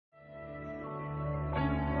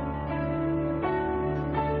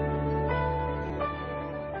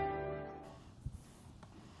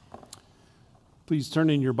Please turn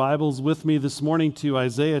in your Bibles with me this morning to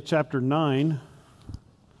Isaiah chapter 9.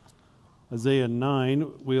 Isaiah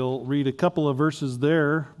 9. We'll read a couple of verses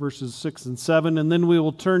there, verses 6 and 7, and then we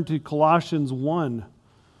will turn to Colossians 1.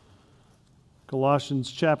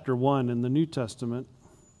 Colossians chapter 1 in the New Testament,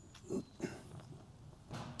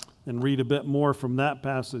 and read a bit more from that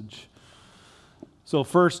passage. So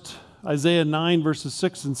first, Isaiah 9, verses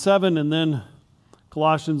 6 and 7, and then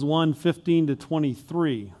Colossians 1, 15 to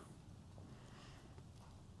 23.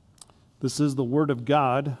 This is the Word of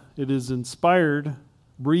God. It is inspired,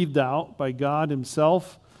 breathed out by God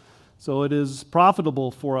Himself. So it is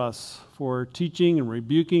profitable for us for teaching and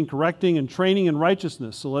rebuking, correcting, and training in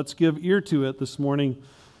righteousness. So let's give ear to it this morning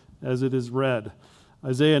as it is read.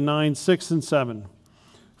 Isaiah 9, 6 and 7.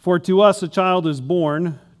 For to us a child is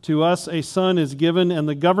born, to us a son is given, and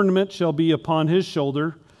the government shall be upon his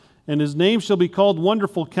shoulder, and his name shall be called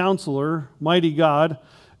Wonderful Counselor, Mighty God,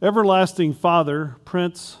 Everlasting Father,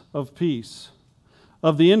 Prince of Peace.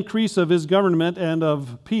 Of the increase of his government and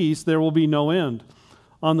of peace there will be no end.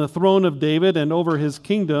 On the throne of David and over his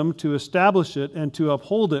kingdom, to establish it and to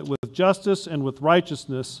uphold it with justice and with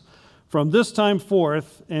righteousness from this time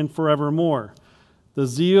forth and forevermore. The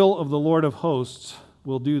zeal of the Lord of hosts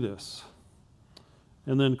will do this.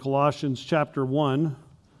 And then Colossians chapter 1,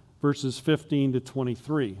 verses 15 to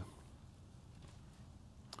 23.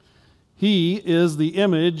 He is the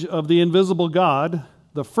image of the invisible God,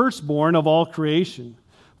 the firstborn of all creation.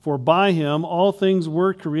 For by him all things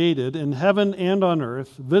were created, in heaven and on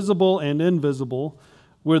earth, visible and invisible,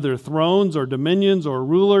 whether thrones or dominions or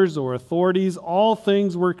rulers or authorities, all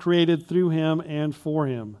things were created through him and for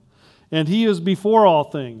him. And he is before all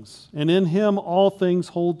things, and in him all things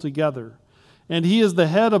hold together. And he is the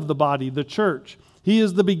head of the body, the church. He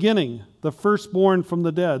is the beginning, the firstborn from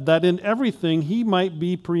the dead, that in everything he might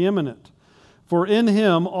be preeminent. For in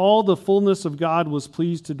him all the fullness of God was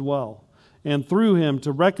pleased to dwell, and through him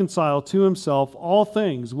to reconcile to himself all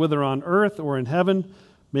things, whether on earth or in heaven,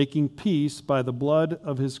 making peace by the blood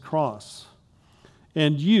of his cross.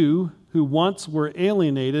 And you, who once were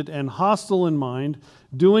alienated and hostile in mind,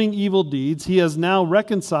 doing evil deeds, he has now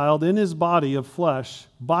reconciled in his body of flesh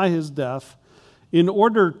by his death, in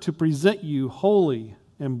order to present you holy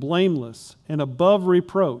and blameless and above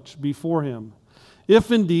reproach before him.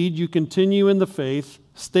 If indeed you continue in the faith,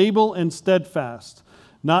 stable and steadfast,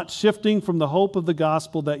 not shifting from the hope of the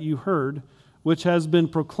gospel that you heard, which has been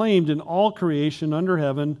proclaimed in all creation under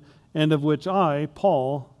heaven, and of which I,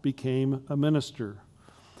 Paul, became a minister.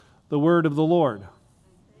 The word of the Lord.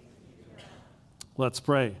 Let's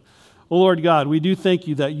pray. O Lord God, we do thank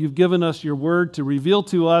you that you've given us your word to reveal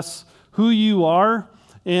to us who you are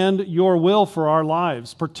and your will for our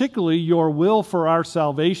lives, particularly your will for our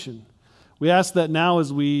salvation. We ask that now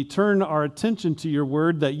as we turn our attention to your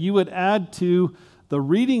word, that you would add to the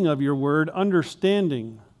reading of your word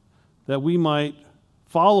understanding, that we might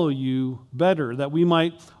follow you better, that we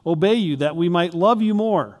might obey you, that we might love you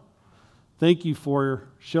more. Thank you for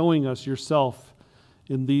showing us yourself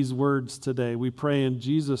in these words today. We pray in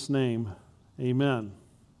Jesus' name, amen.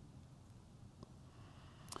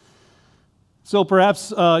 So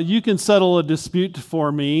perhaps you can settle a dispute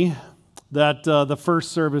for me that the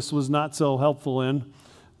first service was not so helpful in.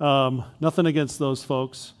 Nothing against those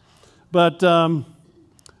folks. But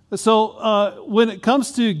so when it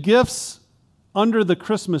comes to gifts under the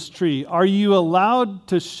Christmas tree, are you allowed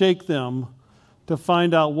to shake them to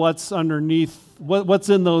find out what's underneath, what's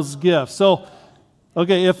in those gifts? So,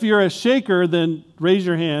 okay, if you're a shaker, then raise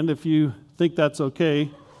your hand if you think that's okay.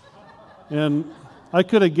 And I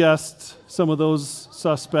could have guessed some of those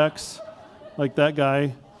suspects, like that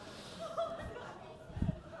guy.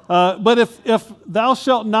 But if thou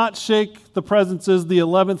shalt not shake the presents is the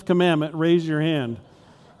 11th commandment, raise your hand.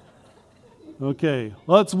 Okay.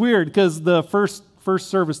 Well, it's weird because the first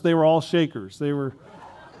service, they were all shakers.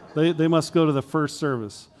 They must go to the first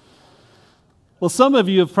service. Well, some of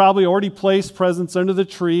you have probably already placed presents under the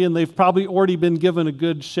tree, and they've probably already been given a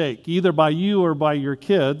good shake, either by you or by your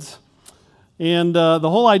kids. And the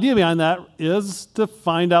whole idea behind that is to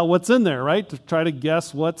find out what's in there, right? To try to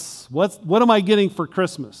guess what am I getting for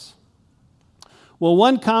Christmas? Well,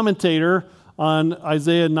 one commentator on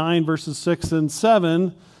Isaiah 9 verses 6 and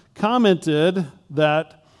 7 commented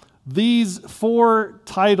that these four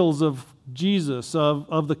titles of Jesus,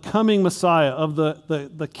 of the coming Messiah, of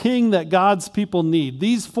the King that God's people need,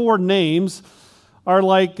 these four names are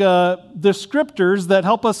like descriptors that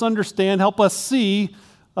help us understand, help us see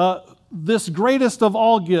this greatest of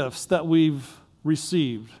all gifts that we've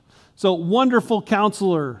received. So, Wonderful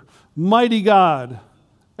Counselor, Mighty God,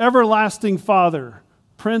 Everlasting Father,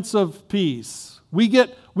 Prince of Peace. We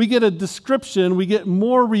get a description, we get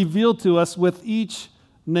more revealed to us with each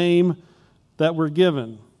name that we're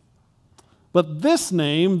given. But this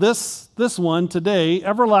name, this one today,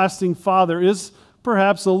 Everlasting Father, is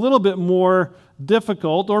perhaps a little bit more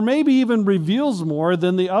difficult, or maybe even reveals more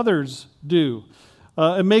than the others do.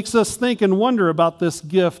 It makes us think and wonder about this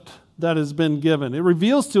gift that has been given. It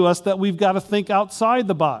reveals to us that we've got to think outside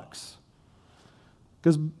the box.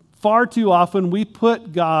 Because far too often we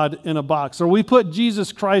put God in a box, or we put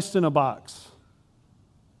Jesus Christ in a box.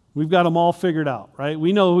 We've got him all figured out, right?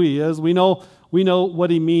 We know who he is. We know what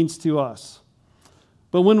he means to us.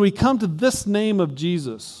 But when we come to this name of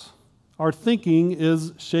Jesus, our thinking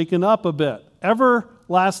is shaken up a bit.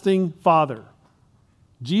 Everlasting Father.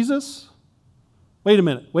 Jesus? Wait a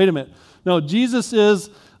minute. No, Jesus is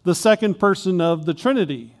the second person of the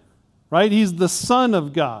Trinity, right? He's the Son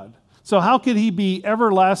of God. So how could he be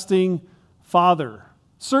Everlasting Father?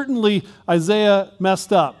 Certainly Isaiah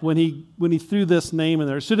messed up when he threw this name in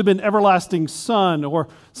there. It should have been Everlasting Son or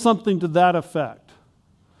something to that effect.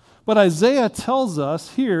 But Isaiah tells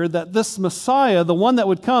us here that this Messiah, the one that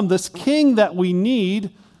would come, this king that we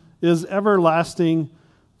need, is Everlasting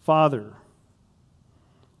Father.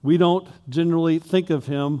 We don't generally think of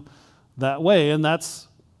him that way, and that's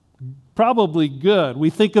probably good.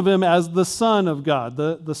 We think of him as the Son of God,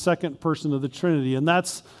 the second person of the Trinity, and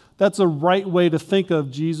that's a right way to think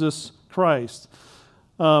of Jesus Christ.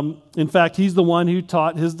 In fact, he's the one who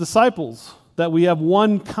taught his disciples that we have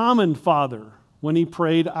one common Father when he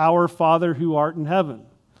prayed, "Our Father who art in heaven."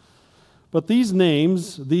 But these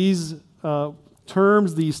names, these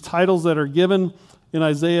terms, these titles that are given in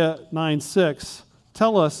Isaiah 9:6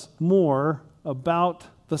 tell us more about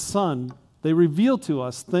the Son. They reveal to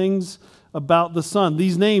us things about the Son.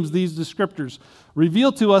 These names, these descriptors,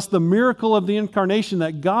 reveal to us the miracle of the incarnation,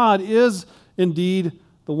 that God is indeed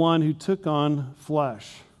the one who took on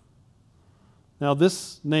flesh. Now,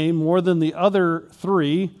 this name, more than the other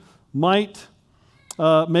three, might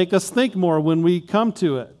make us think more when we come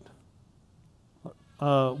to it.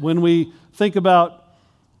 When we think about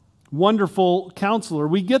Wonderful Counselor,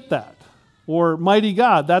 we get that. Or Mighty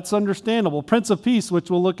God, that's understandable. Prince of Peace, which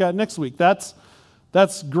we'll look at next week, that's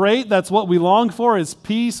great. That's what we long for, is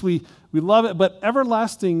peace. We love it. But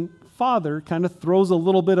Everlasting Father kind of throws a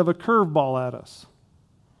little bit of a curveball at us.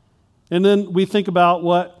 And then we think about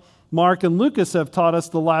what Mark and Lucas have taught us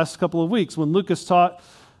the last couple of weeks. When Lucas taught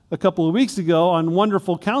a couple of weeks ago on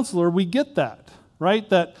Wonderful Counselor, we get that, right?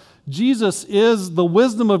 That Jesus is the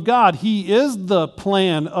wisdom of God. He is the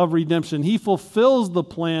plan of redemption. He fulfills the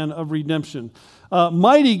plan of redemption.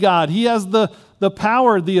 Mighty God, he has the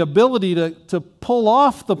power, the ability to pull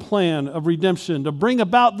off the plan of redemption, to bring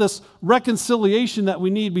about this reconciliation that we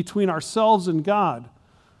need between ourselves and God.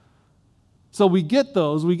 So we get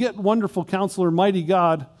those. We get Wonderful Counselor, Mighty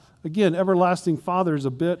God. Again, Everlasting Father is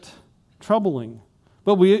a bit troubling.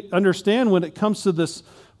 But we understand when it comes to this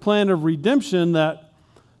plan of redemption that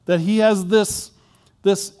he has this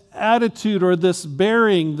attitude, or this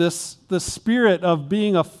bearing, this spirit of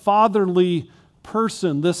being a fatherly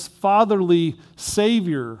person, this fatherly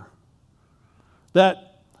Savior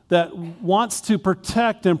that wants to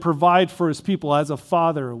protect and provide for his people as a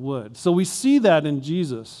father would. So we see that in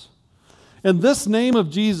Jesus. And this name of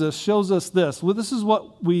Jesus shows us this. Well, this is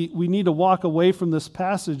what we need to walk away from this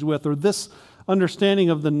passage with, or this understanding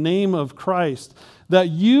of the name of Christ, that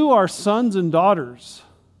you are sons and daughters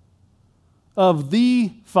of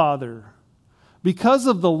the Father because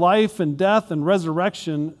of the life and death and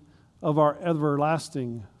resurrection of our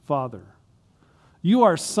everlasting Father. You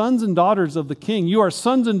are sons and daughters of the King. You are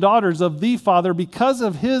sons and daughters of the Father because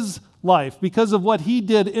of his life, because of what he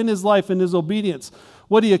did in his life and his obedience,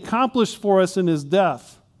 what he accomplished for us in his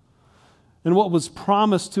death, and what was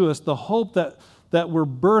promised to us, the hope that we're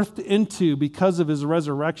birthed into because of his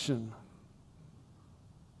resurrection.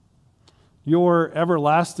 Your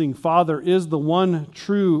everlasting Father is the one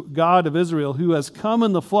true God of Israel, who has come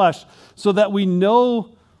in the flesh so that we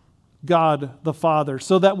know God the Father,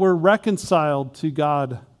 so that we're reconciled to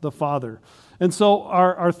God the Father. And so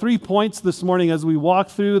our 3 points this morning as we walk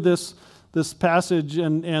through this passage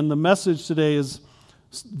and the message today is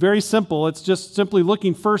very simple. It's just simply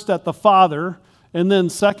looking first at the Father, and then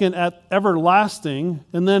second at everlasting,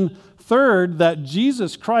 and then third that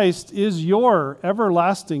Jesus Christ is your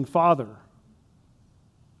everlasting Father.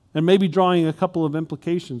 And maybe drawing a couple of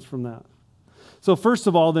implications from that. So first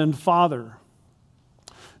of all, then, Father.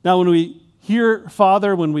 Now, when we hear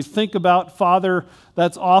Father, when we think about Father,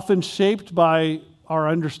 that's often shaped by our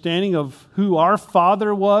understanding of who our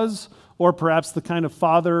father was, or perhaps the kind of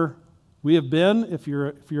father we have been, if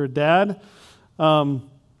you're a dad.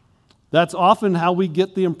 That's often how we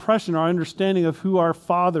get the impression, our understanding of who our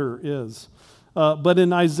Father is. But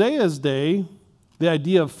in Isaiah's day, the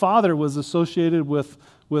idea of Father was associated with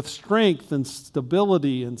strength and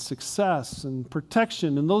stability and success and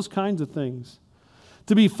protection and those kinds of things.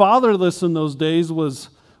 To be fatherless in those days was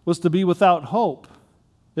to be without hope.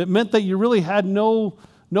 It meant that you really had no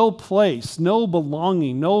place, no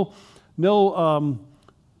belonging, no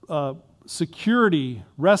security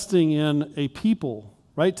resting in a people,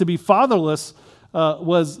 right? To be fatherless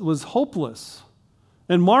was hopeless.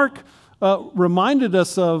 And Mark reminded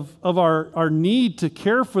us of our need to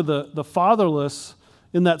care for the fatherless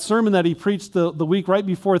in that sermon that he preached the week right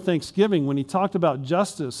before Thanksgiving, when he talked about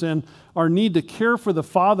justice and our need to care for the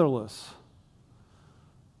fatherless.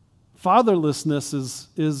 Fatherlessness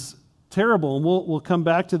is terrible, and we'll come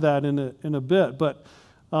back to that in a bit. But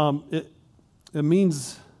it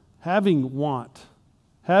means having want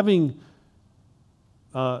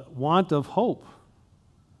of hope.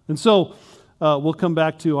 And so we'll come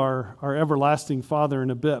back to our everlasting Father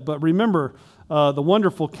in a bit. But remember, the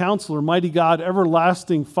wonderful Counselor, mighty God,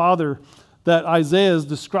 everlasting Father that Isaiah is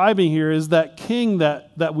describing here is that King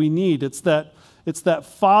that we need. It's that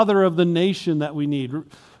Father of the nation that we need.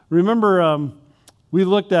 Remember, we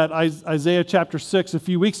looked at Isaiah chapter 6 a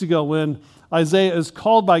few weeks ago when Isaiah is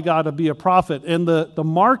called by God to be a prophet. And the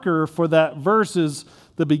marker for that verse is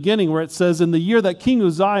the beginning where it says, in the year that King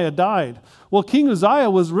Uzziah died. Well, King Uzziah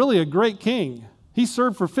was really a great king. He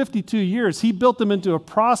served for 52 years. He built them into a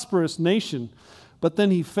prosperous nation, but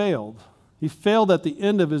then he failed. He failed at the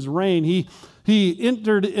end of his reign. He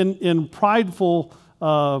entered in prideful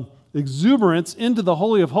exuberance into the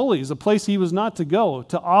Holy of Holies, a place he was not to go,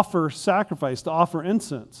 to offer sacrifice, to offer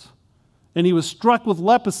incense. And he was struck with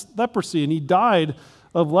leprosy, and he died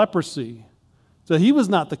of leprosy. So he was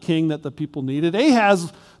not the king that the people needed.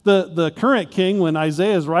 Ahaz, the current king, when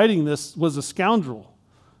Isaiah is writing this, was a scoundrel,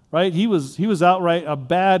 right? He was outright a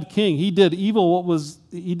bad king. He did what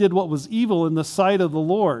was evil in the sight of the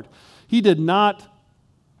Lord. He did not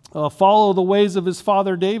follow the ways of his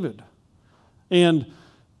father David. And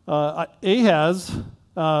Ahaz,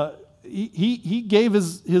 he gave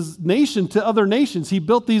his nation to other nations. He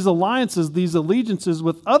built these alliances, these allegiances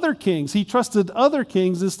with other kings. He trusted other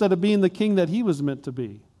kings instead of being the king that he was meant to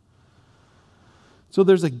be. So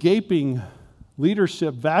there's a gaping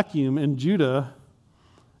leadership vacuum in Judah,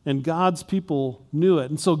 and God's people knew it.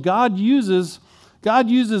 And so God uses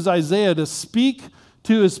Isaiah to speak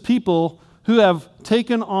to his people who have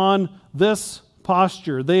taken on this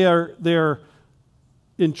posture. They are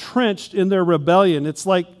entrenched in their rebellion. It's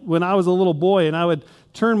like when I was a little boy and I would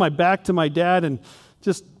turn my back to my dad and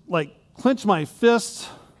just like clench my fists.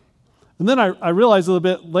 And then I realized a little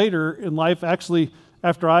bit later in life, actually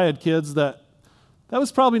after I had kids, that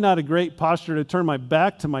was probably not a great posture to turn my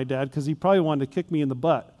back to my dad, because he probably wanted to kick me in the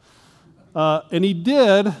butt. And he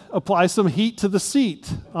did apply some heat to the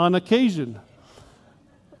seat on occasion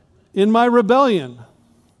in my rebellion.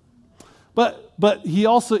 But he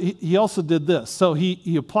also did this. So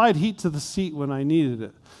he applied heat to the seat when I needed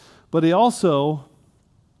it. But he also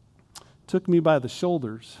took me by the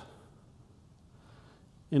shoulders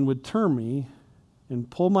and would turn me and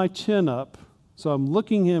pull my chin up so I'm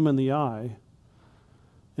looking him in the eye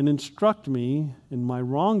and instruct me in my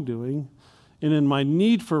wrongdoing and in my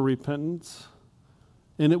need for repentance.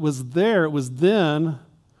 And it was then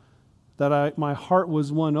that my heart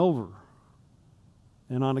was won over.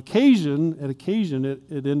 And on occasion,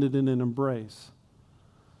 it ended in an embrace.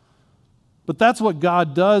 But that's what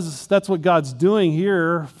God does. That's what God's doing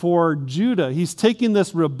here for Judah. He's taking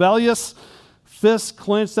this rebellious, fist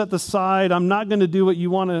clenched at the side, I'm not going to do what you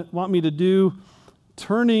want me to do,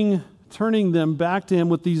 turning them back to him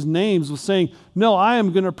with these names, with saying, no, I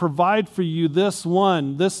am going to provide for you this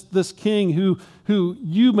one, this king who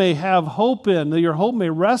you may have hope in, that your hope may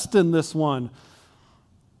rest in this one.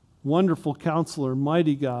 Wonderful Counselor,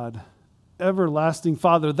 mighty God, everlasting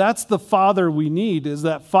Father. That's the Father we need, is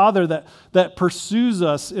that Father that pursues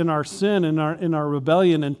us in our sin, in our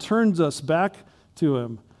rebellion, and turns us back to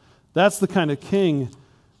him. That's the kind of king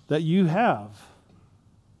that you have.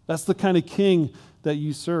 That's the kind of king that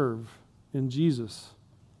you serve in Jesus.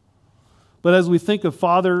 But as we think of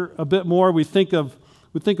Father a bit more, we think of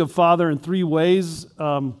Father in three ways.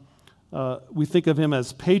 We think of him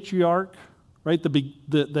as patriarch, right?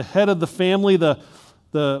 The head of the family,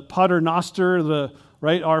 the pater noster,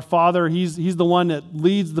 right? Our father. He's the one that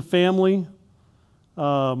leads the family.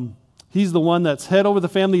 He's the one that's head over the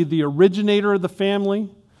family, the originator of the family.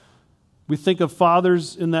 We think of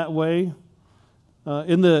fathers in that way.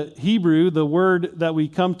 In the Hebrew, the word that we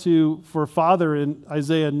come to for father in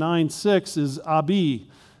Isaiah 9:6 is Abi.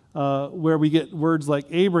 where we get words like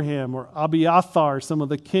Abraham or Abiathar, some of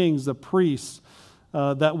the kings, the priests.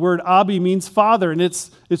 That word Abi means father, and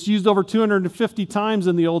it's used over 250 times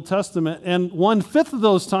in the Old Testament, and 1/5 of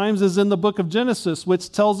those times is in the book of Genesis,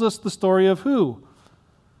 which tells us the story of who?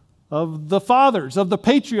 Of the fathers, of the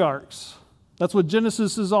patriarchs. That's what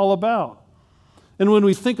Genesis is all about. And when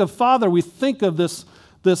we think of father, we think of this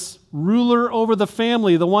ruler over the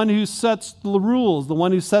family, the one who sets the rules, the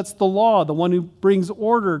one who sets the law, the one who brings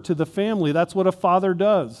order to the family. That's what a father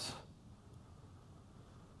does.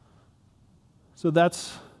 So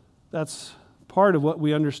that's part of what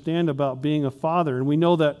we understand about being a father. And we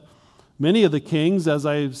know that many of the kings, as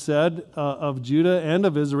I've said, of Judah and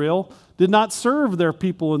of Israel, did not serve their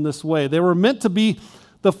people in this way. They were meant to be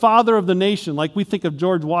the father of the nation. Like we think of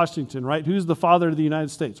George Washington, right? Who's the father of the United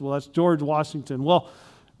States? Well, that's George Washington. Well,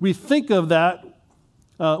 we think of that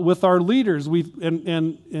with our leaders.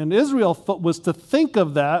 And Israel was to think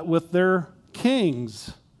of that with their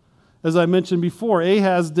kings. As I mentioned before,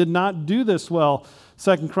 Ahaz did not do this well.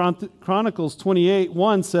 2 Chronicles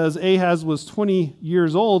 28:1 says, Ahaz was 20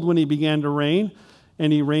 years old when he began to reign,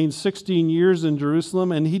 and he reigned 16 years in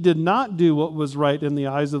Jerusalem, and he did not do what was right in the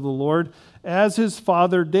eyes of the Lord, as his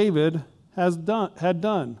father David had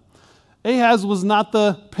done. Ahaz was not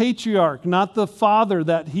the patriarch, not the father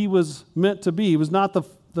that he was meant to be. He was not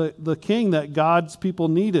the king that God's people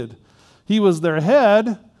needed. He was their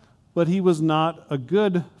head, but he was not a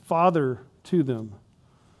good father to them.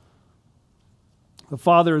 The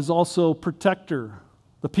father is also protector.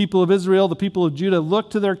 The people of Israel, the people of Judah,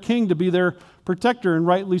 looked to their king to be their protector, and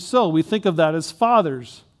rightly so. We think of that as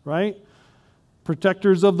fathers, right?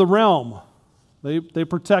 Protectors of the realm. They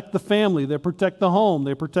protect the family, they protect the home,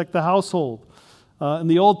 they protect the household. In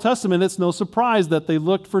the Old Testament, it's no surprise that they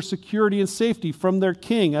looked for security and safety from their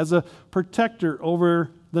king as a protector over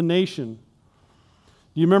the nation.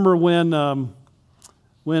 You remember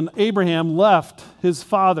when Abraham left his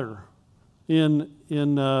father in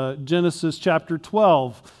Genesis chapter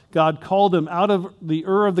 12, God called him out of the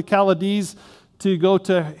Ur of the Chaldees to go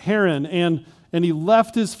to Haran, and he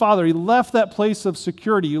left his father. He left that place of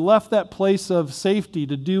security. He left that place of safety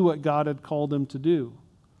to do what God had called him to do.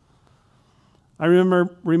 I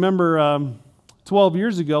remember 12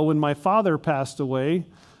 years ago when my father passed away,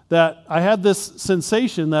 that I had this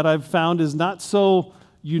sensation that I've found is not so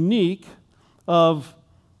unique of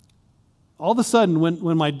all of a sudden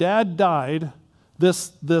when my dad died,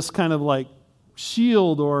 this kind of like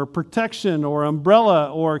shield or protection or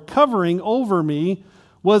umbrella or covering over me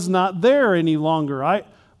was not there any longer.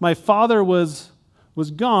 My father was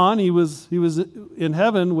gone. He was in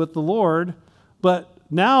heaven with the Lord, but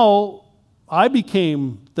now I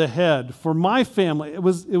became the head for my family. It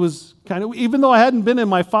was kind of, even though I hadn't been in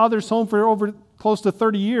my father's home for over close to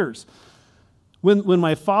 30 years, when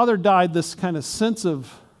my father died, this kind of sense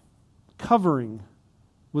of covering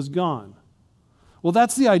was gone. Well,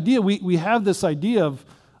 that's the idea. We have this idea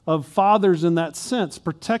of fathers in that sense,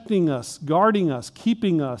 protecting us, guarding us,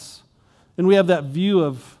 keeping us. And we have that view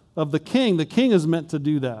of the king. The king is meant to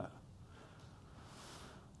do that.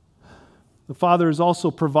 The father is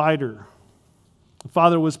also provider. The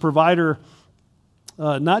father was provider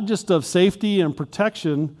not just of safety and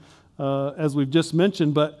protection, as we've just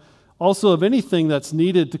mentioned, but also of anything that's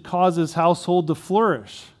needed to cause his household to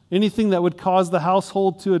flourish. Anything that would cause the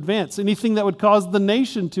household to advance. Anything that would cause the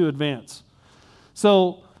nation to advance.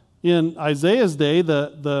 So in Isaiah's day,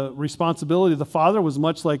 the responsibility of the father was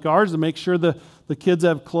much like ours, to make sure the kids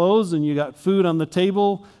have clothes and you got food on the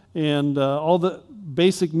table and all the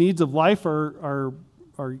basic needs of life are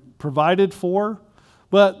provided for.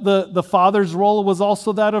 But the father's role was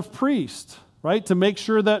also that of priest, right? To make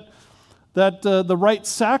sure that the right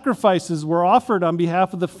sacrifices were offered on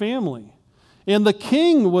behalf of the family. And the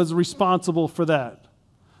king was responsible for that.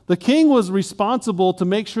 The king was responsible to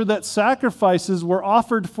make sure that sacrifices were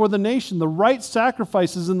offered for the nation, the right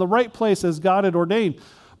sacrifices in the right place as God had ordained.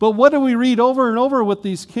 But what do we read over and over with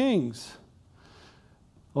these kings?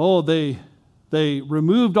 Oh, they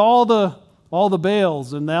removed all the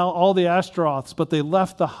Baals and now all the Ashtaroths, but they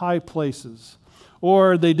left the high places.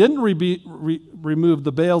 Or they didn't remove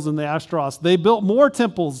the Baals and the Ashtaroths. They built more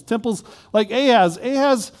temples like Ahaz.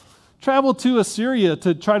 Ahaz traveled to Assyria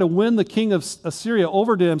to try to win the king of Assyria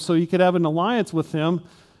over to him so he could have an alliance with him.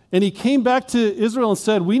 And he came back to Israel and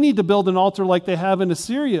said, we need to build an altar like they have in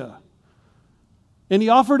Assyria. And he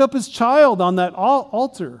offered up his child on that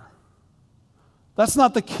altar. That's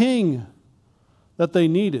not the king that they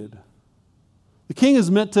needed. The king is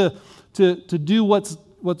meant to do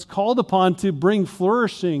what's called upon to bring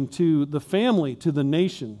flourishing to the family, to the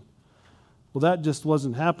nation. Well, that just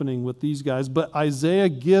wasn't happening with these guys, but Isaiah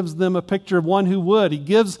gives them a picture of one who would.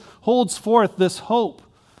 He holds forth this hope.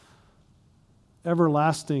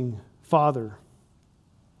 Everlasting Father.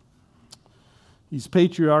 He's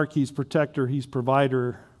patriarch, he's protector, he's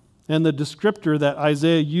provider. And the descriptor that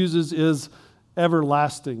Isaiah uses is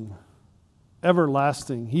everlasting.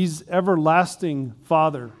 Everlasting. He's everlasting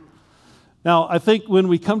Father. Now, I think when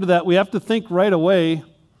we come to that, we have to think right away,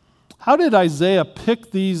 how did Isaiah pick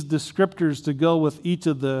these descriptors to go with each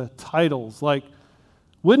of the titles? Like,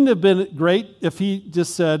 wouldn't it have been great if he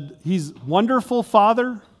just said, he's wonderful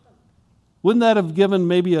Father? Wouldn't that have given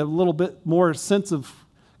maybe a little bit more sense of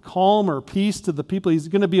calm or peace to the people? He's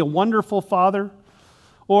going to be a wonderful Father.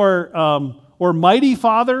 Or mighty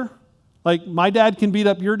Father, like my dad can beat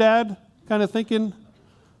up your dad, kind of thinking.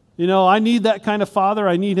 You know, I need that kind of Father.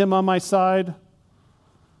 I need him on my side.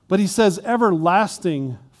 But he says,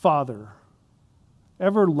 everlasting Father.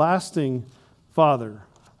 Everlasting Father.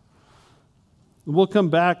 We'll come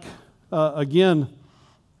back again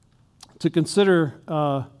to consider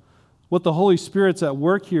what the Holy Spirit's at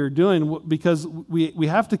work here doing, because we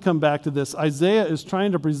have to come back to this. Isaiah is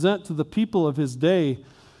trying to present to the people of his day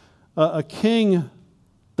a king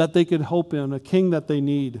that they could hope in, a king that they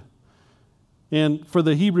need. And for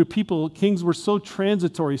the Hebrew people, kings were so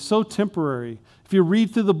transitory, so temporary. If you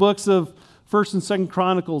read through the books of 1st and 2nd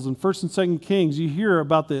Chronicles and 1st and 2nd Kings, you hear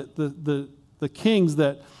about the kings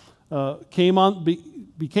that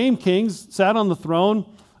became kings, sat on the throne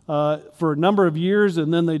for a number of years,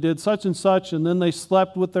 and then they did such and such, and then they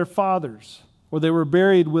slept with their fathers, or they were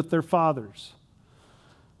buried with their fathers.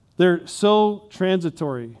 They're so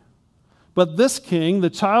transitory. But this king, the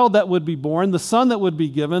child that would be born, the son that would be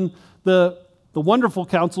given, the wonderful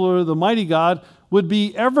counselor, the mighty God, would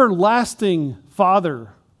be everlasting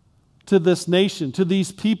Father to this nation, to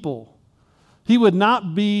these people. He would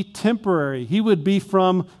not be temporary. He would be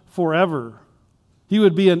from forever. He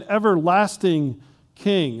would be an everlasting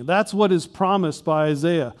king. That's what is promised by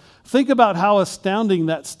Isaiah. Think about how astounding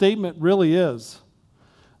that statement really is.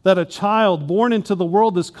 That a child born into the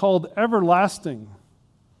world is called everlasting.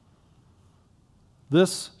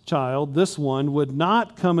 This child, this one, would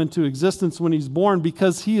not come into existence when he's born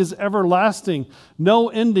because he is everlasting. No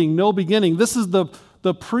ending, no beginning. This is the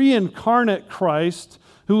pre-incarnate Christ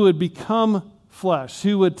who would become flesh,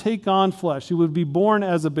 who would take on flesh, who would be born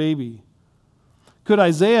as a baby. Could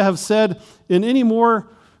Isaiah have said in any more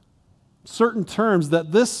certain terms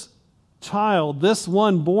that this child, this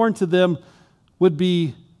one born to them, would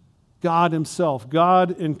be God himself,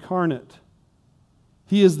 God incarnate?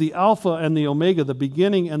 He is the Alpha and the Omega, the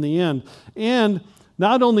beginning and the end. And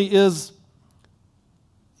not only is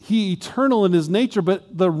he eternal in his nature,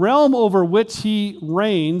 but the realm over which he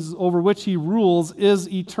reigns, over which he rules,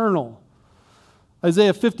 is eternal.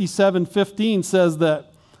 Isaiah 57:15 says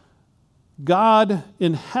that God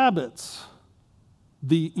inhabits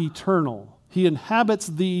the eternal. He inhabits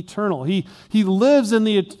the eternal. He lives in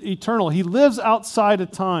the eternal. He lives outside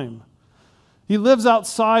of time. He lives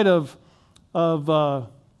outside of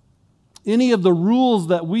any of the rules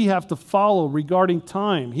that we have to follow regarding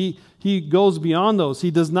time. He goes beyond those.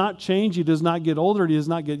 He does not change. He does not get older. He does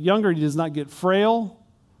not get younger. He does not get frail.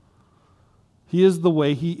 He is the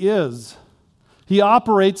way he is. He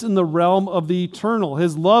operates in the realm of the eternal.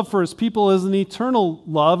 His love for his people is an eternal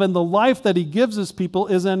love, and the life that he gives his people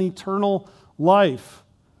is an eternal life.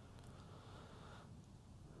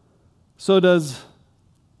 So does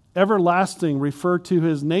everlasting refer to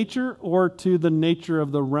his nature or to the nature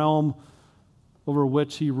of the realm over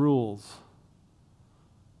which he rules?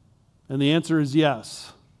 And the answer is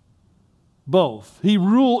yes. Both.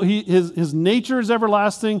 His nature is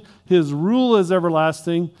everlasting, his rule is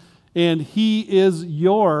everlasting, and he is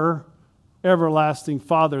your everlasting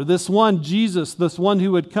Father. This one, Jesus, this one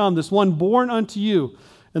who would come, this one born unto you.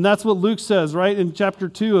 And that's what Luke says, right, in chapter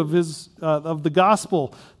 2 of the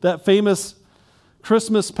gospel, that famous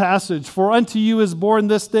Christmas passage. For unto you is born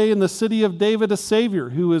this day in the city of David a Savior,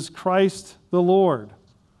 who is Christ the Lord.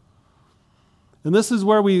 And this is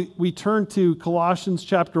where we turn to Colossians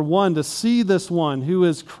chapter 1 to see this one who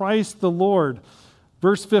is Christ the Lord.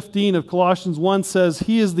 Verse 15 of Colossians 1 says,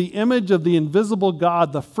 He is the image of the invisible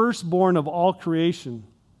God, the firstborn of all creation.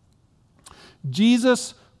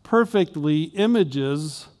 Jesus perfectly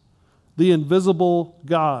images the invisible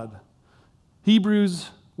God. Hebrews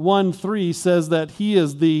 1:3 says that He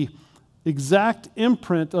is the exact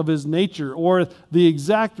imprint of His nature, or the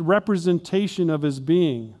exact representation of His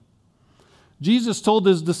being. Jesus told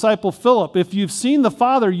His disciple Philip, if you've seen the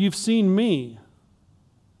Father, you've seen me.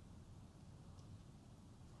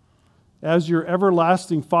 As your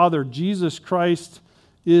everlasting Father, Jesus Christ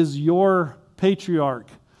is your patriarch.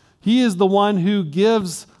 He is the one who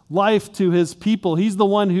gives life to his people. He's the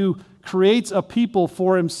one who creates a people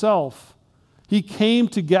for himself. He came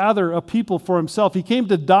to gather a people for himself. He came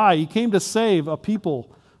to die. He came to save a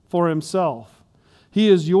people for himself. He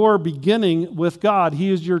is your beginning with God.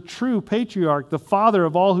 He is your true patriarch, the father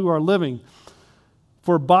of all who are living.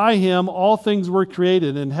 For by him all things were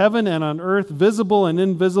created, in heaven and on earth, visible and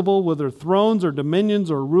invisible, whether thrones or dominions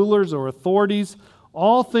or rulers or authorities.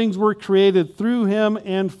 All things were created through him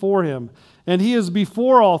and for him. And he is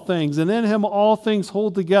before all things, and in him all things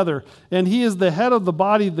hold together. And he is the head of the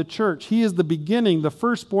body of the church. He is the beginning, the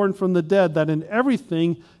firstborn from the dead, that in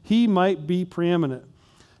everything he might be preeminent.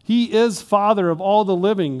 He is Father of all the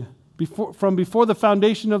living from before the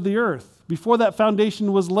foundation of the earth. Before that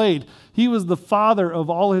foundation was laid, he was the Father of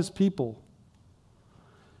all his people.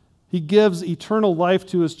 He gives eternal life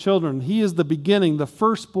to his children. He is the beginning, the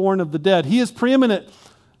firstborn of the dead. He is preeminent.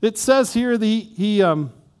 It says here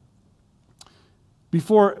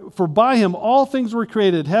for by him all things were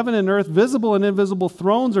created, heaven and earth, visible and invisible,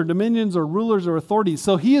 thrones or dominions or rulers or authorities.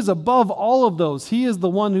 So he is above all of those. He is the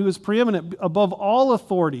one who is preeminent above all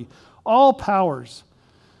authority, all powers.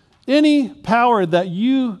 Any power that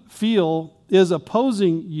you feel is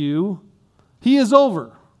opposing you, he is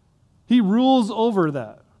over. He rules over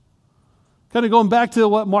that. Kind of going back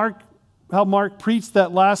to how Mark preached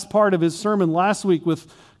that last part of his sermon last week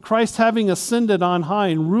with Christ having ascended on high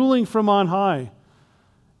and ruling from on high.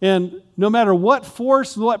 And no matter what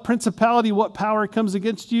force, what principality, what power comes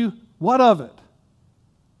against you, what of it?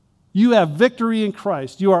 You have victory in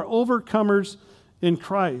Christ. You are overcomers in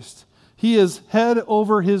Christ. He is head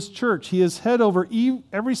over his church. He is head over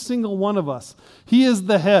every single one of us. He is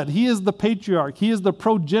the head. He is the patriarch. He is the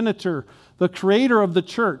progenitor, the creator of the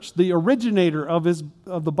church, the originator of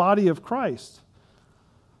the body of Christ.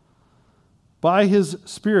 By his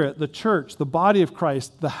Spirit, the church, the body of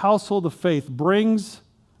Christ, the household of faith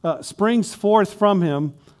springs forth from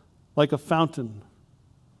him like a fountain.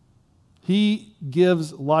 He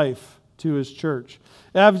gives life to his church.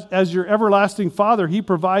 As your everlasting Father, he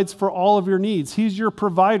provides for all of your needs. He's your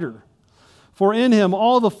provider. For in him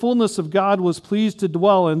all the fullness of God was pleased to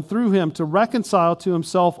dwell, and through him to reconcile to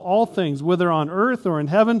himself all things, whether on earth or in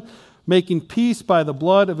heaven, making peace by the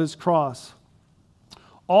blood of his cross.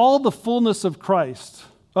 All the fullness of Christ,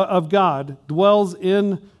 of God, dwells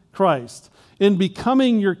in Christ. In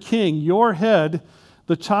becoming your king, your head,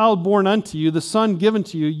 the child born unto you, the son given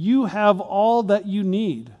to you, you have all that you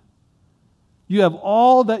need. You have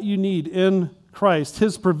all that you need in Christ.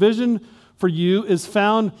 His provision for you is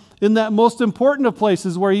found in that most important of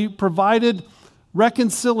places where he provided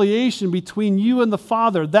reconciliation between you and the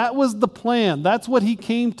Father. That was the plan. That's what he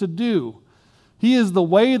came to do. He is the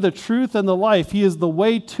way, the truth, and the life. He is the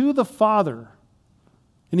way to the Father.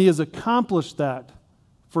 And he has accomplished that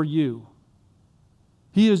for you.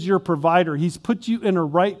 He is your provider. He's put you in a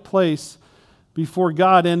right place before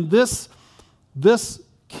God. And this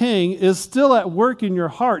king is still at work in your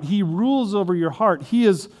heart. He rules over your heart. He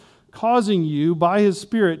is causing you by his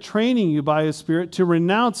Spirit, training you by his Spirit to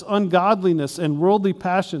renounce ungodliness and worldly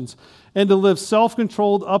passions and to live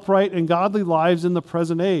self-controlled, upright, and godly lives in the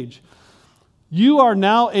present age. You are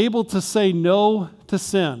now able to say no to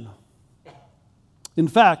sin. In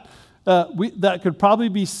fact, that could probably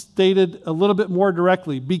be stated a little bit more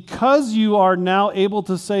directly. Because you are now able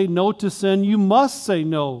to say no to sin, you must say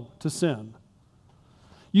no to sin.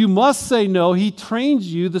 You must say no. He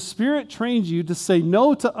trains you, the Spirit trains you to say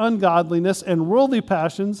no to ungodliness and worldly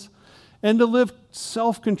passions and to live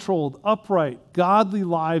self-controlled, upright, godly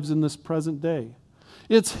lives in this present day.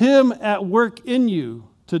 It's him at work in you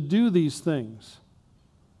to do these things.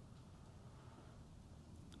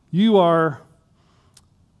 You are,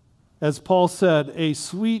 as Paul said, a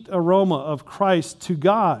sweet aroma of Christ to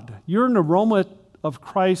God. You're an aroma of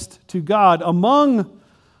Christ to God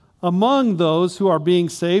among those who are being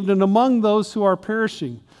saved and among those who are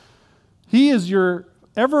perishing. He is your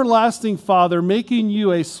everlasting Father, making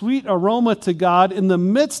you a sweet aroma to God in the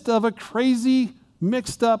midst of a crazy,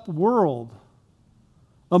 mixed up world.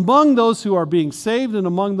 Among those who are being saved and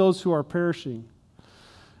among those who are perishing.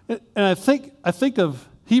 And I think of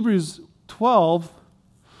Hebrews 12,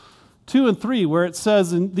 2 and 3, where it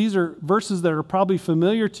says, and these are verses that are probably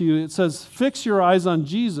familiar to you, it says, "Fix your eyes on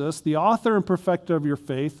Jesus, the author and perfecter of your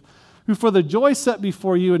faith, who for the joy set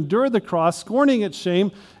before you endured the cross, scorning its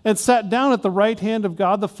shame, and sat down at the right hand of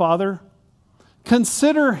God the Father.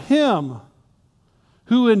 Consider him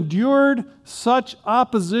who endured such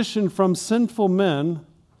opposition from sinful men,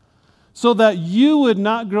 so that you would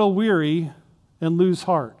not grow weary and lose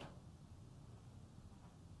heart."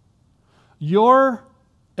 Your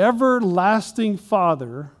everlasting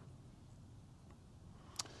Father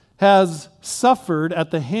has suffered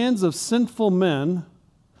at the hands of sinful men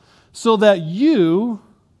so that you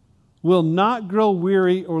will not grow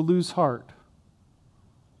weary or lose heart.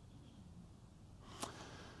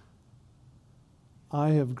 I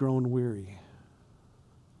have grown weary.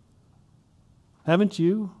 Haven't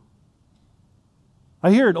you?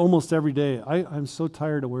 I hear it almost every day. I'm so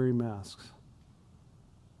tired of wearing masks.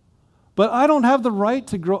 But I don't have the right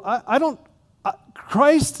to grow.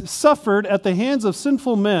 Christ suffered at the hands of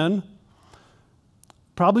sinful men,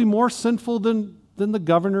 probably more sinful than the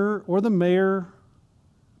governor or the mayor,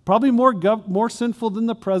 probably more sinful than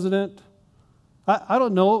the president. I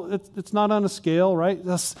don't know. It's not on a scale, right?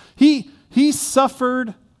 He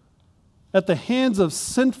suffered at the hands of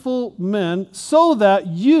sinful men so that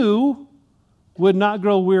you would not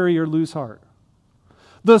grow weary or lose heart.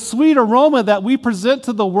 The sweet aroma that we present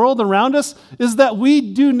to the world around us is that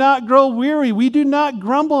we do not grow weary. We do not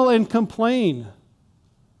grumble and complain.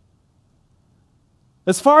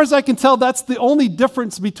 As far as I can tell, that's the only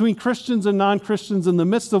difference between Christians and non-Christians in the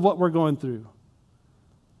midst of what we're going through.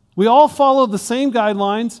 We all follow the same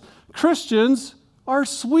guidelines. Christians are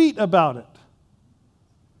sweet about it.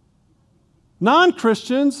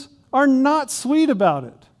 Non-Christians are not sweet about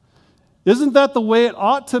it. Isn't that the way it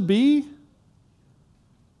ought to be?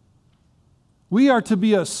 We are to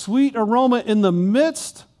be a sweet aroma in the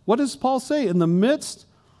midst, what does Paul say? In the midst,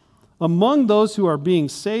 among those who are being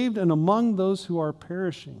saved and among those who are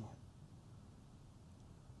perishing.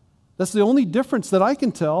 That's the only difference that I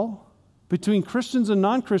can tell between Christians and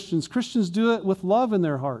non-Christians. Christians do it with love in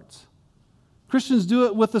their hearts. Christians do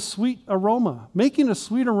it with a sweet aroma, making a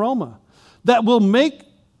sweet aroma that will make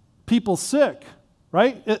people sick,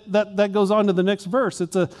 right? That goes on to the next verse.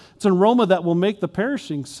 It's an aroma that will make the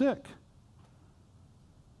perishing sick.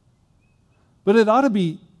 But it ought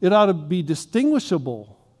to be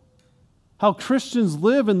distinguishable how Christians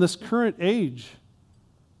live in this current age.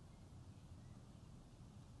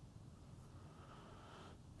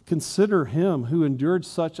 Consider him who endured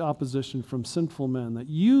such opposition from sinful men, that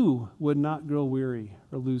you would not grow weary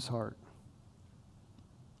or lose heart.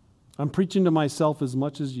 I'm preaching to myself as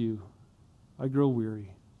much as you. I grow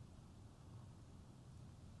weary.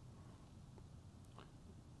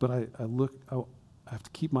 But I have to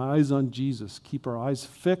keep my eyes on Jesus, keep our eyes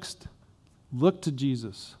fixed. Look to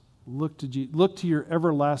Jesus. Look to your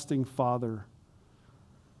everlasting Father.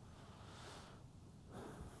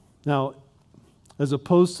 Now, as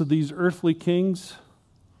opposed to these earthly kings,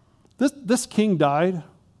 this king died.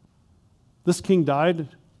 This king died.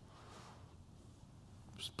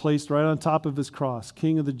 Was placed right on top of his cross,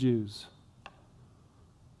 King of the Jews.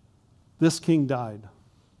 This king died.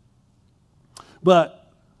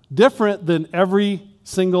 But different than every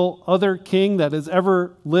single other king that has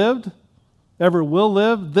ever lived, ever will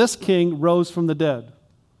live, this king rose from the dead.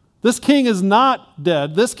 This king is not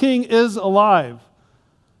dead. This king is alive.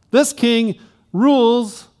 This king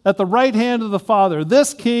rules at the right hand of the Father.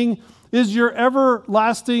 This king is your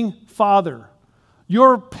everlasting Father,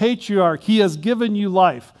 your patriarch. He has given you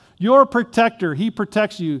life. Your protector, he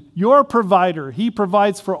protects you. Your provider, he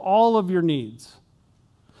provides for all of your needs.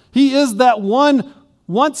 He is that one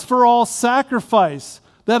once-for-all sacrifice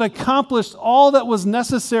that accomplished all that was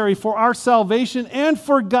necessary for our salvation and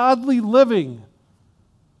for godly living.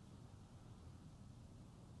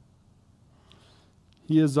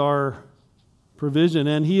 He is our provision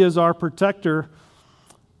and he is our protector.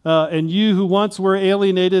 And you who once were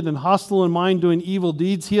alienated and hostile in mind doing evil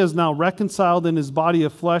deeds, he has now reconciled in his body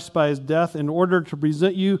of flesh by his death in order to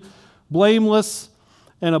present you blameless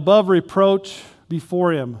and above reproach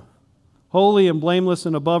before him. Holy and blameless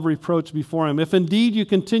and above reproach before him. If indeed you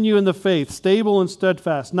continue in the faith, stable and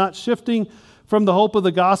steadfast, not shifting from the hope of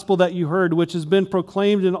the gospel that you heard, which has been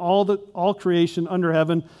proclaimed in all creation under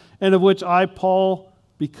heaven, and of which I, Paul,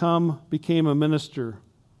 became a minister.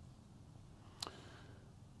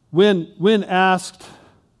 When asked,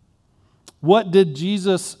 what did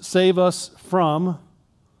Jesus save us from?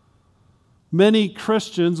 Many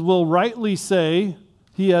Christians will rightly say,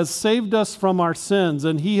 he has saved us from our sins,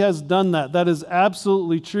 and he has done that. That is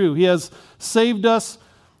absolutely true. He has saved us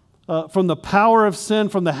from the power of sin,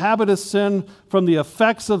 from the habit of sin, from the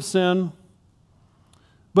effects of sin.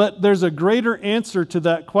 But there's a greater answer to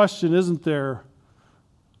that question, isn't there?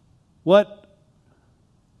 What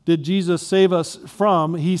did Jesus save us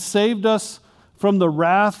from? He saved us from the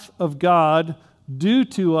wrath of God due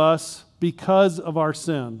to us because of our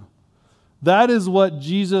sin. That is what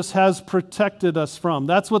Jesus has protected us from.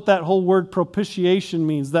 That's what that whole word propitiation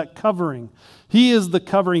means, that covering. He is the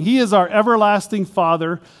covering. He is our everlasting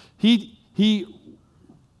Father. He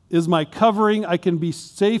is my covering. I can be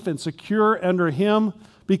safe and secure under him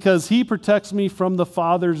because he protects me from the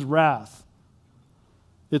Father's wrath.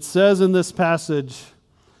 It says in this passage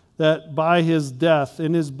that by his death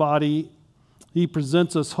in his body, he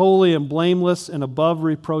presents us holy and blameless and above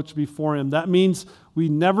reproach before him. That means we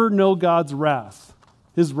never know God's wrath.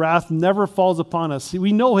 His wrath never falls upon us.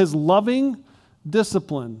 We know his loving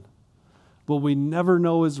discipline, but we never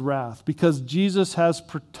know his wrath because Jesus has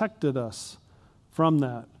protected us from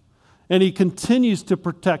that. And he continues to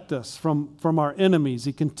protect us from our enemies.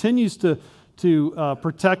 He continues to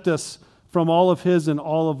protect us from all of his and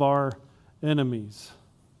all of our enemies.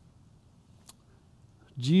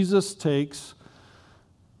 Jesus takes,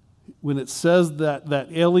 when it says that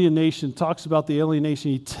alienation, talks about the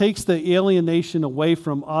alienation, he takes the alienation away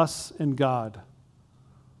from us and God.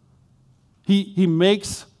 He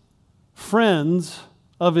makes friends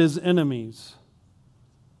of his enemies.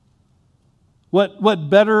 What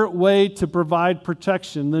better way to provide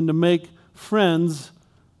protection than to make friends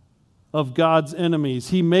of God's enemies?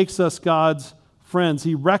 He makes us God's friends.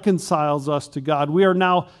 He reconciles us to God. We are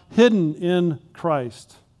now hidden in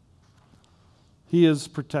Christ. He is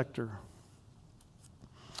protector.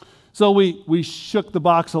 So we shook the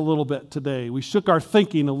box a little bit today. We shook our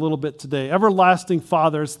thinking a little bit today. Everlasting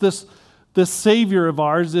Father, this Savior of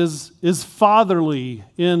ours is fatherly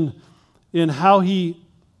in how he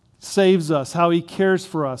saves us, how he cares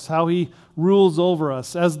for us, how he rules over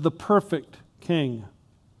us as the perfect King.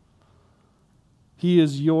 He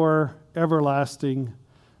is your everlasting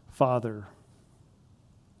Father.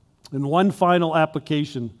 And one final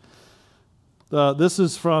application. This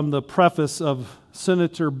is from the preface of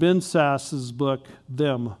Senator Ben Sass's book,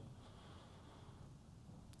 Them.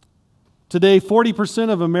 Today,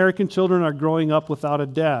 40% of American children are growing up without a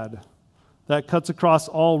dad. That cuts across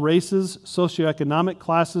all races, socioeconomic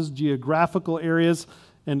classes, geographical areas,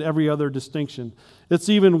 and every other distinction. It's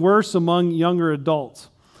even worse among younger adults.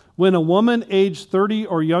 When a woman aged 30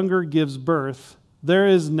 or younger gives birth, there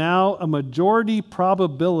is now a majority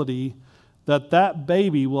probability that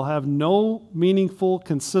baby will have no meaningful,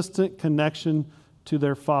 consistent connection to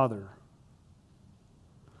their father.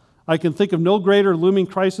 I can think of no greater looming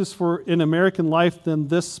crisis in American life than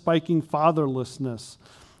this spiking fatherlessness.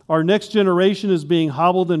 Our next generation is being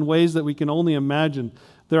hobbled in ways that we can only imagine.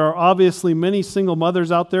 There are obviously many single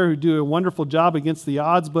mothers out there who do a wonderful job against the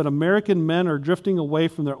odds, but American men are drifting away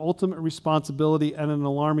from their ultimate responsibility at an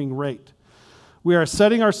alarming rate. We are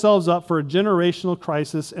setting ourselves up for a generational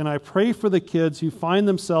crisis, and I pray for the kids who find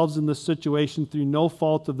themselves in this situation through no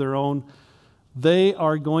fault of their own. They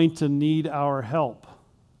are going to need our help.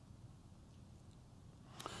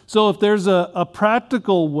 So if there's a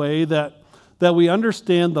practical way that we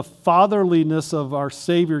understand the fatherliness of our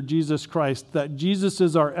Savior, Jesus Christ, that Jesus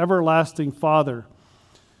is our everlasting Father,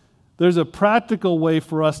 there's a practical way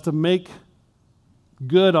for us to make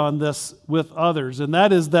good on this with others, and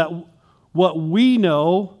that is that what we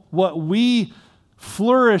know, what we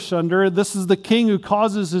flourish under, this is the King who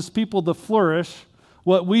causes his people to flourish,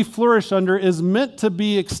 what we flourish under is meant to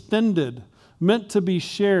be extended, meant to be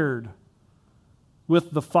shared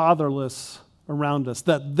with the fatherless around us,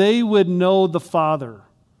 that they would know the Father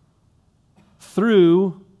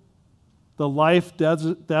through the life,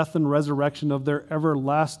 death, and resurrection of their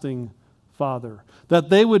everlasting Father, that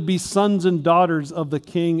they would be sons and daughters of the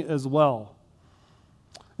King as well.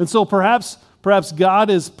 And so perhaps God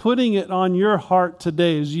is putting it on your heart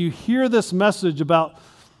today as you hear this message about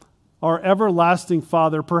our everlasting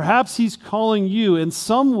Father. Perhaps he's calling you in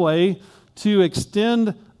some way to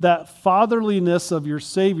extend that fatherliness of your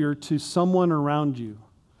Savior to someone around you,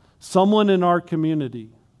 someone in our community,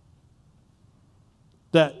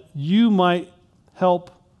 that you might help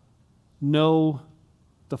know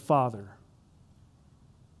the Father.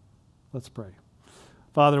 Let's pray.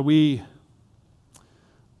 Father, we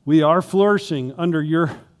are flourishing under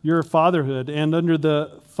your fatherhood and under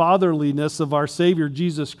the fatherliness of our Savior,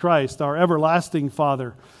 Jesus Christ, our everlasting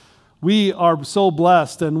Father. We are so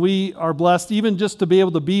blessed, and we are blessed even just to be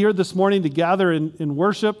able to be here this morning to gather in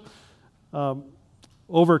worship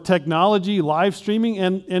over technology, live streaming,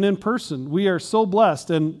 and in person. We are so blessed,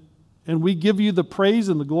 and we give you the praise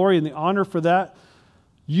and the glory and the honor for that.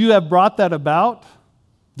 You have brought that about.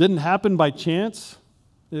 Didn't happen by chance.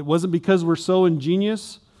 It wasn't because we're so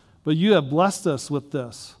ingenious, but you have blessed us with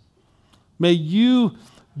this. May you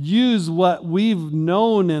use what we've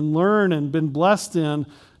known and learned and been blessed in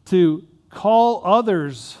to call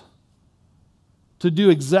others to do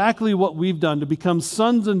exactly what we've done, to become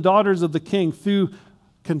sons and daughters of the King through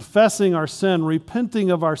confessing our sin, repenting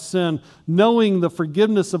of our sin, knowing the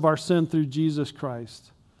forgiveness of our sin through Jesus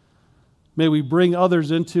Christ. May we bring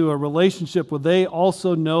others into a relationship where they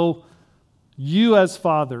also know you as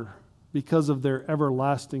Father because of their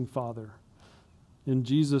everlasting Father. In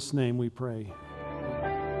Jesus' name we pray.